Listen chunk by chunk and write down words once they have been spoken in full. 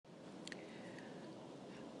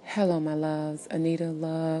Hello, my loves. Anita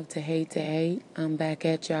Love to hate. I'm back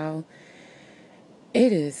at y'all.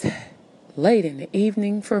 It is late in the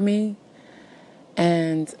evening for me,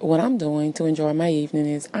 and what I'm doing to enjoy my evening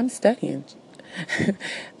is I'm studying.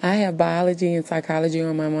 I have biology and psychology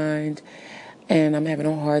on my mind, and I'm having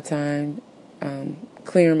a hard time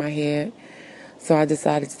clearing my head. So I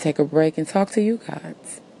decided to take a break and talk to you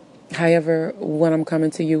guys. However, what I'm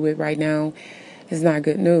coming to you with right now is not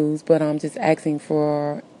good news, but I'm just asking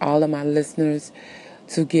for all of my listeners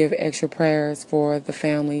to give extra prayers for the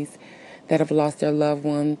families that have lost their loved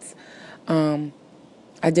ones.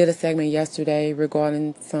 I did a segment yesterday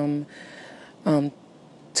regarding some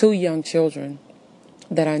two young children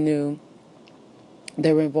that I knew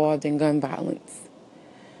that were involved in gun violence.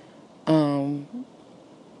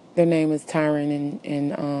 Their name is Tyron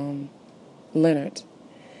and Leonard.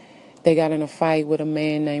 They got in a fight with a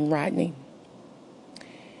man named Rodney,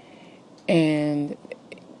 and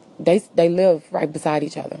they live right beside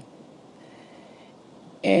each other.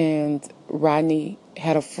 And Rodney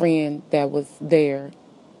had a friend that was there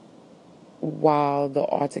while the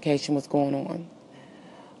altercation was going on.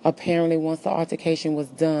 Apparently, once the altercation was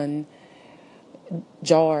done,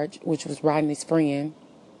 George, which was Rodney's friend,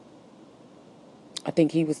 I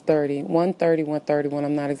think he was 30, 130, 131,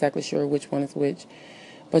 I'm not exactly sure which one is which,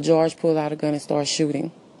 but George pulled out a gun and started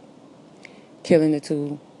shooting, killing the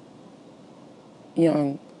two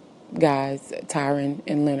young guys, Tyron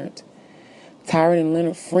and Leonard. Tyron and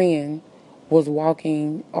Leonard's friend was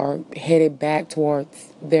walking or headed back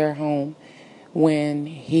towards their home when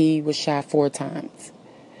he was shot 4 times.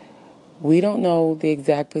 We don't know the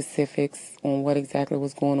exact specifics on what exactly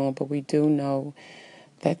was going on, but we do know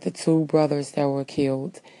that the two brothers that were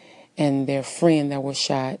killed and their friend that was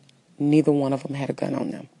shot, neither one of them had a gun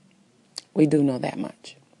on them. We do know that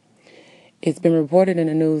much. It's been reported in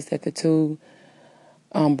the news that the two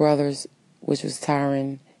brothers, which was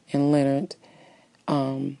Tyron and Leonard,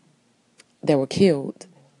 that were killed,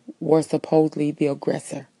 were supposedly the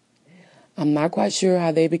aggressor. I'm not quite sure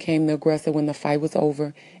how they became the aggressor when the fight was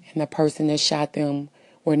over and the person that shot them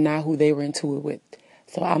were not who they were into it with.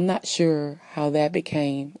 So I'm not sure how that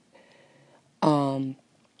became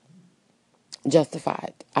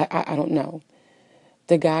justified. I don't know.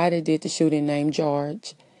 The guy that did the shooting named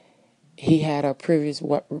George, he had a previous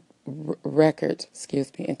record,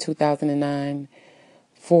 in 2009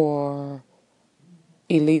 for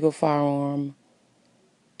illegal firearm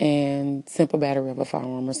and simple battery of a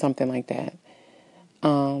firearm or something like that.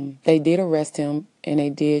 They did arrest him and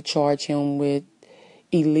they did charge him with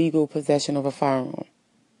illegal possession of a firearm,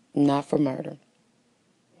 not for murder.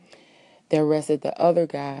 They arrested the other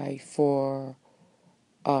guy for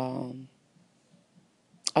a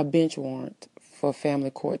bench warrant for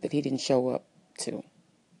family court that he didn't show up to.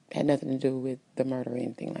 Had nothing to do with the murder or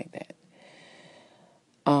anything like that.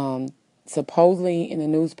 Supposedly in the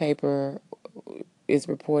newspaper it's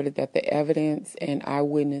reported that the evidence and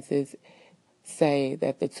eyewitnesses say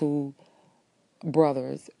that the two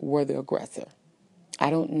brothers were the aggressor. I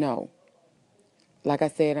don't know. Like I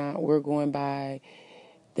said, we're going by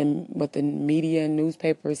what the media and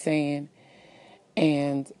newspaper is saying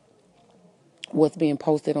and what's being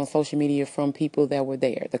posted on social media from people that were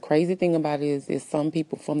there. The crazy thing about it is some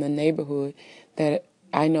people from the neighborhood that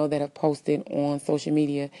I know that have posted on social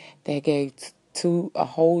media that gave to a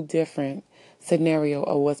whole different scenario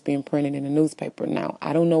of what's being printed in the newspaper. Now,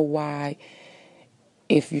 I don't know why,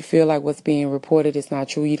 if you feel like what's being reported is not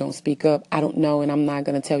true, you don't speak up. I don't know, and I'm not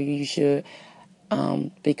going to tell you should,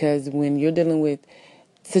 because when you're dealing with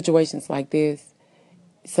situations like this,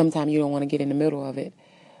 sometimes you don't want to get in the middle of it.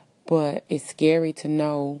 But it's scary to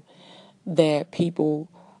know that people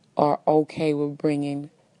are okay with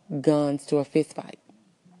bringing guns to a fist fight.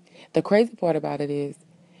 The crazy part about it is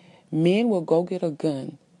men will go get a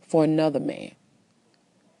gun for another man.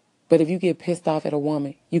 But if you get pissed off at a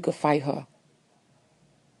woman, you could fight her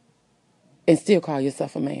and still call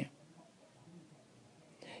yourself a man.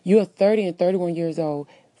 You're 30 and 31 years old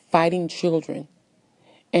fighting children,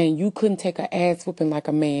 and you couldn't take an ass whooping like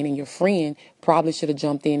a man, and your friend probably should have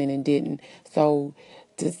jumped in and it didn't. So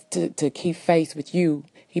to keep face with you,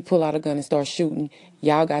 he pulled out a gun and started shooting.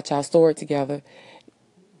 Y'all got y'all story together,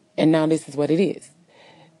 and now this is what it is.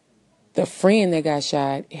 The friend that got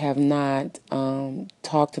shot have not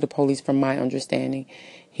talked to the police from my understanding.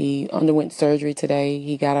 He underwent surgery today.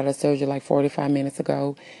 He got out of surgery like 45 minutes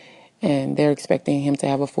ago, and they're expecting him to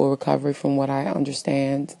have a full recovery from what I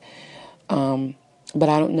understand. But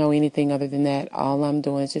I don't know anything other than that. All I'm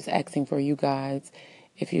doing is just asking for you guys,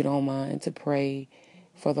 if you don't mind, to pray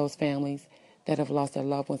for those families that have lost their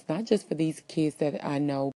loved ones. Not just for these kids that I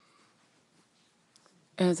know,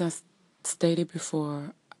 as I stated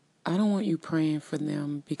before, I don't want you praying for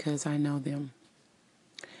them because I know them.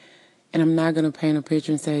 And I'm not going to paint a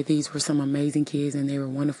picture and say these were some amazing kids and they were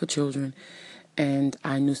wonderful children and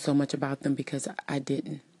I knew so much about them, because I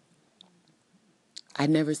didn't. I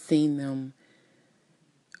never seen them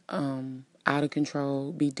out of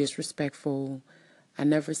control, be disrespectful. I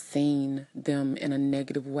never seen them in a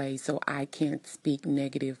negative way, so I can't speak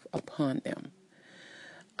negative upon them.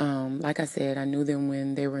 Like I said, I knew them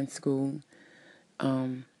when they were in school.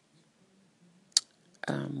 One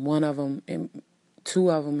of them, two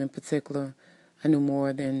of them in particular, I knew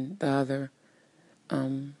more than the other,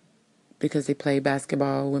 because they played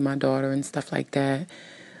basketball with my daughter and stuff like that.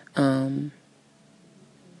 Well,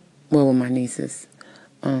 with my nieces.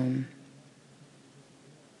 But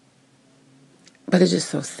it's just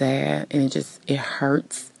so sad, and it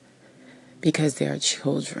hurts because they're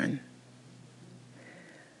children.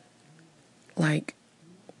 Like,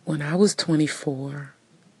 when I was 24,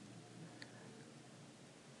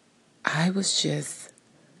 I was just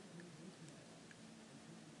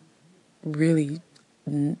really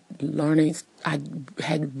learning. I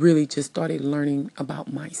had really just started learning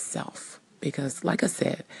about myself because, like I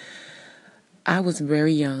said, I was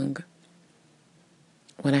very young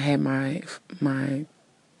when I had my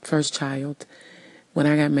first child. When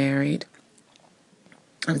I got married,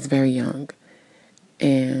 I was very young.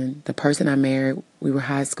 And the person I married, we were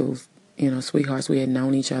high school, sweethearts. We had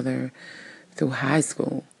known each other through high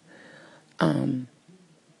school.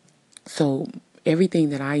 So everything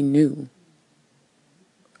that I knew,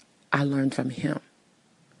 I learned from him.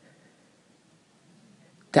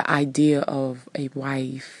 The idea of a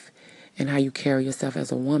wife and how you carry yourself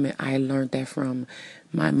as a woman, I learned that from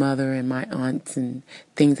my mother and my aunts and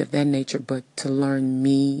things of that nature. But to learn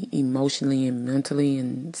me emotionally and mentally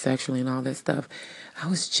and sexually and all that stuff, I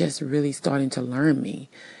was just really starting to learn me.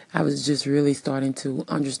 I was just really starting to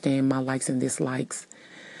understand my likes and dislikes.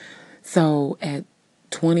 So at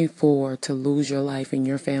 24, to lose your life and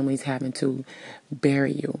your family's having to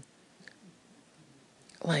bury you,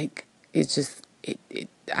 like, it's just,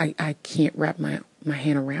 I can't wrap my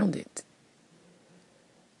hand around it.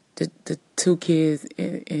 The two kids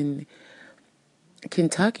in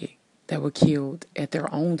Kentucky that were killed at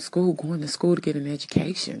their own school, going to school to get an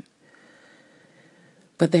education.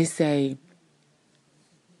 But they say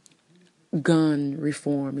gun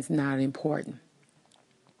reform is not important.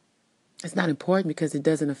 It's not important because it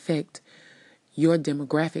doesn't affect your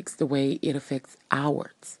demographics the way it affects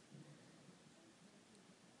ours.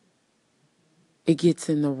 It gets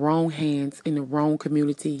in the wrong hands, in the wrong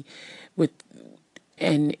community,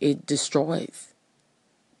 and it destroys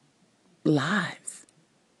lives.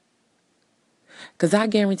 Because I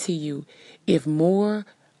guarantee you, if more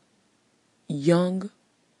young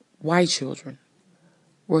white children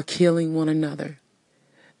were killing one another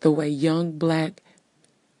the way young black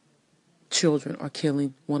children are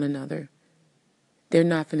killing one another, they're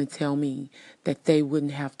not going to tell me that they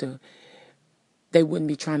wouldn't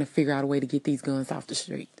be trying to figure out a way to get these guns off the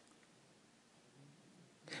street.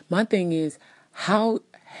 My thing is, how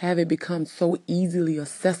have it become so easily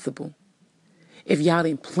accessible if y'all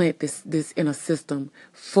didn't plant this in a system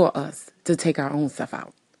for us to take our own stuff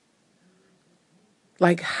out?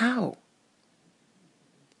 Like, how?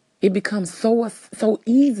 It becomes so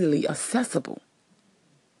easily accessible.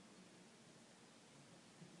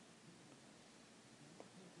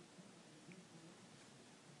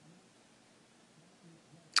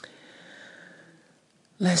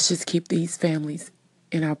 Let's just keep these families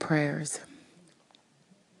in our prayers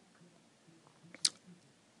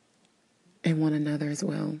and one another as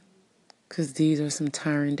well, because these are some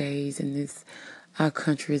tiring days, and our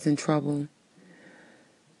country is in trouble.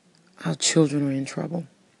 Our children are in trouble.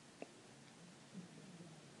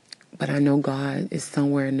 But I know God is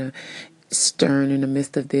somewhere in the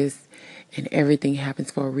midst of this, and everything happens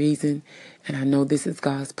for a reason. And I know this is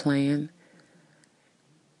God's plan.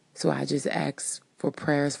 So I just ask for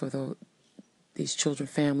prayers for these children,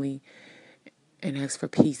 family, and ask for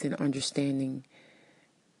peace and understanding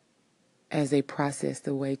as they process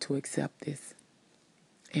the way to accept this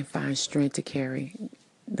and find strength to carry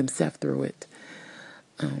themselves through it.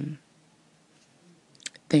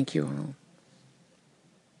 Thank you all.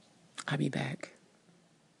 I'll be back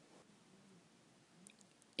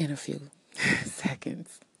in a few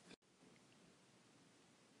seconds.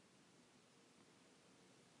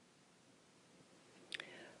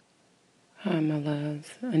 Hi, my loves.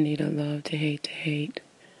 Anita Love to Hate.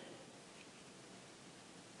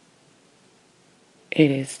 It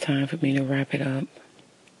is time for me to wrap it up.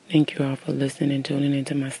 Thank you all for listening and tuning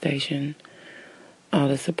into my station. all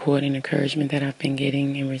the support and encouragement that I've been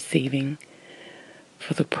getting and receiving,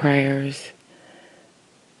 for the prayers.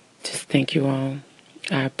 Just thank you all.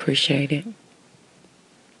 I appreciate it.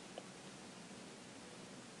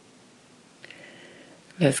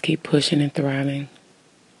 Let's keep pushing and thriving.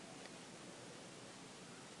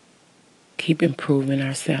 Keep improving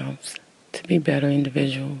ourselves to be better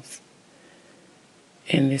individuals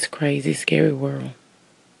in this crazy, scary world.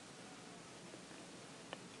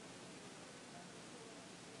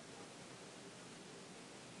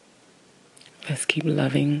 Let's keep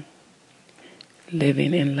loving,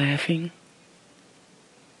 living, and laughing.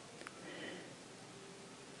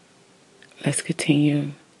 Let's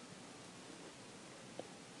continue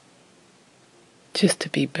just to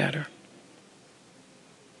be better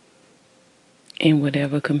in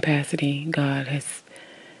whatever capacity God has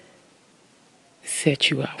set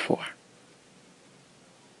you out for.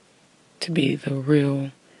 To be the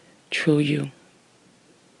real, true you.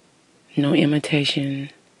 No imitation.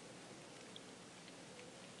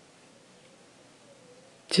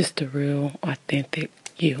 Just the real, authentic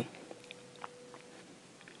you.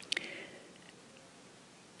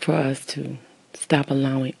 For us to stop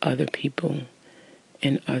allowing other people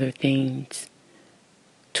and other things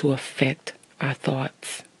to affect our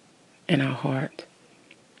thoughts and our heart.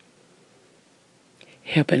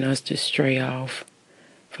 Helping us to stray off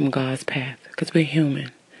from God's path. Because we're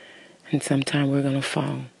human. And sometimes we're going to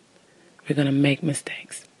fall. We're going to make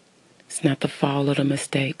mistakes. It's not the fall of the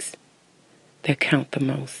mistakes that count the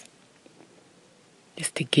most. It's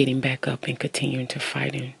the getting back up and continuing to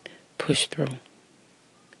fight and push through.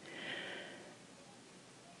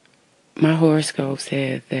 My horoscope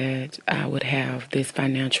said that I would have this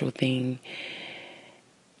financial thing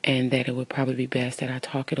and that it would probably be best that I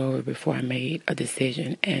talk it over before I made a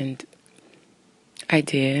decision. And I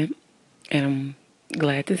did. And I'm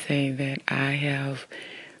glad to say that I have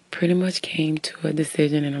pretty much came to a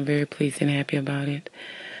decision, and I'm very pleased and happy about it.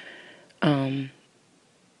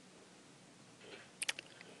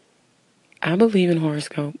 I believe in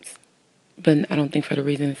horoscopes, but I don't think for the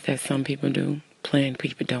reasons that some people do. Plenty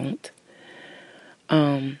people don't.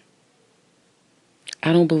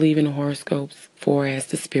 I don't believe in horoscopes for as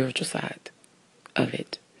the spiritual side of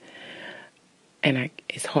it. And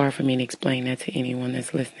it's hard for me to explain that to anyone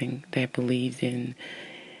that's listening that believes in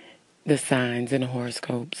the signs and the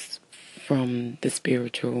horoscopes from the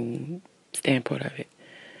spiritual standpoint of it.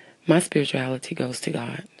 My spirituality goes to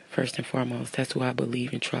God, first and foremost. That's who I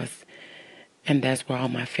believe and trust. And that's where all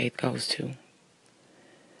my faith goes to.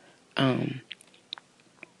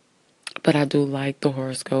 But I do like the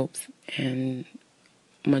horoscopes, and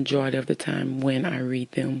majority of the time when I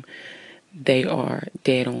read them, they are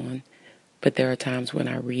dead on. But there are times when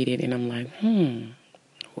I read it and I'm like,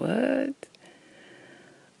 what?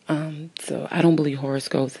 So I don't believe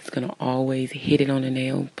horoscopes is going to always hit it on the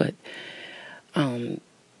nail, but, and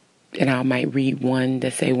I might read one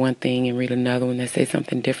that say one thing and read another one that say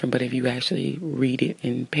something different, but if you actually read it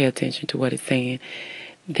and pay attention to what it's saying,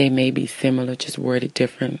 they may be similar, just worded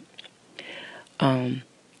different.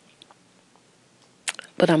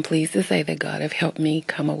 But I'm pleased to say that God have helped me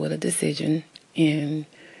come up with a decision in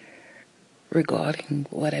regarding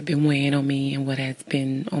what had been weighing on me and what has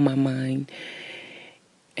been on my mind.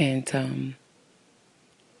 And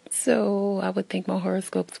so I would thank my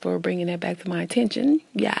horoscopes for bringing that back to my attention.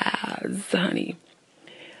 Yes, honey.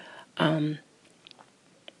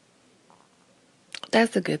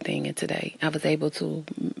 That's a good thing in today. I was able to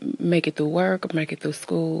make it through work, make it through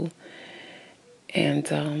school,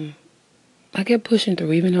 and I kept pushing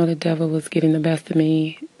through. Even though the devil was getting the best of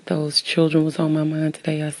me, those children was on my mind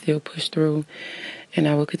today, I still pushed through, and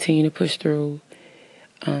I will continue to push through.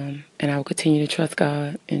 And I will continue to trust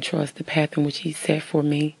God and trust the path in which He set for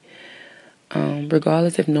me.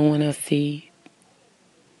 Regardless if no one else see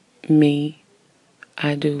me,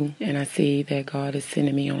 I do, and I see that God is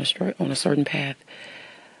sending me on a certain path,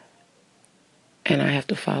 and I have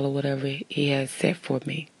to follow whatever He has set for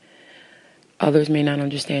me. Others may not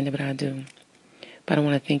understand it, but I do. But I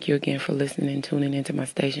want to thank you again for listening and tuning into my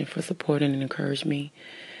station, for supporting and encouraging me.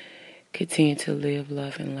 Continue to live,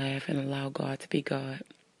 love, and laugh, and allow God to be God.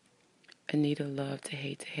 Anita, love to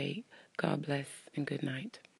hate to hate. God bless and good night.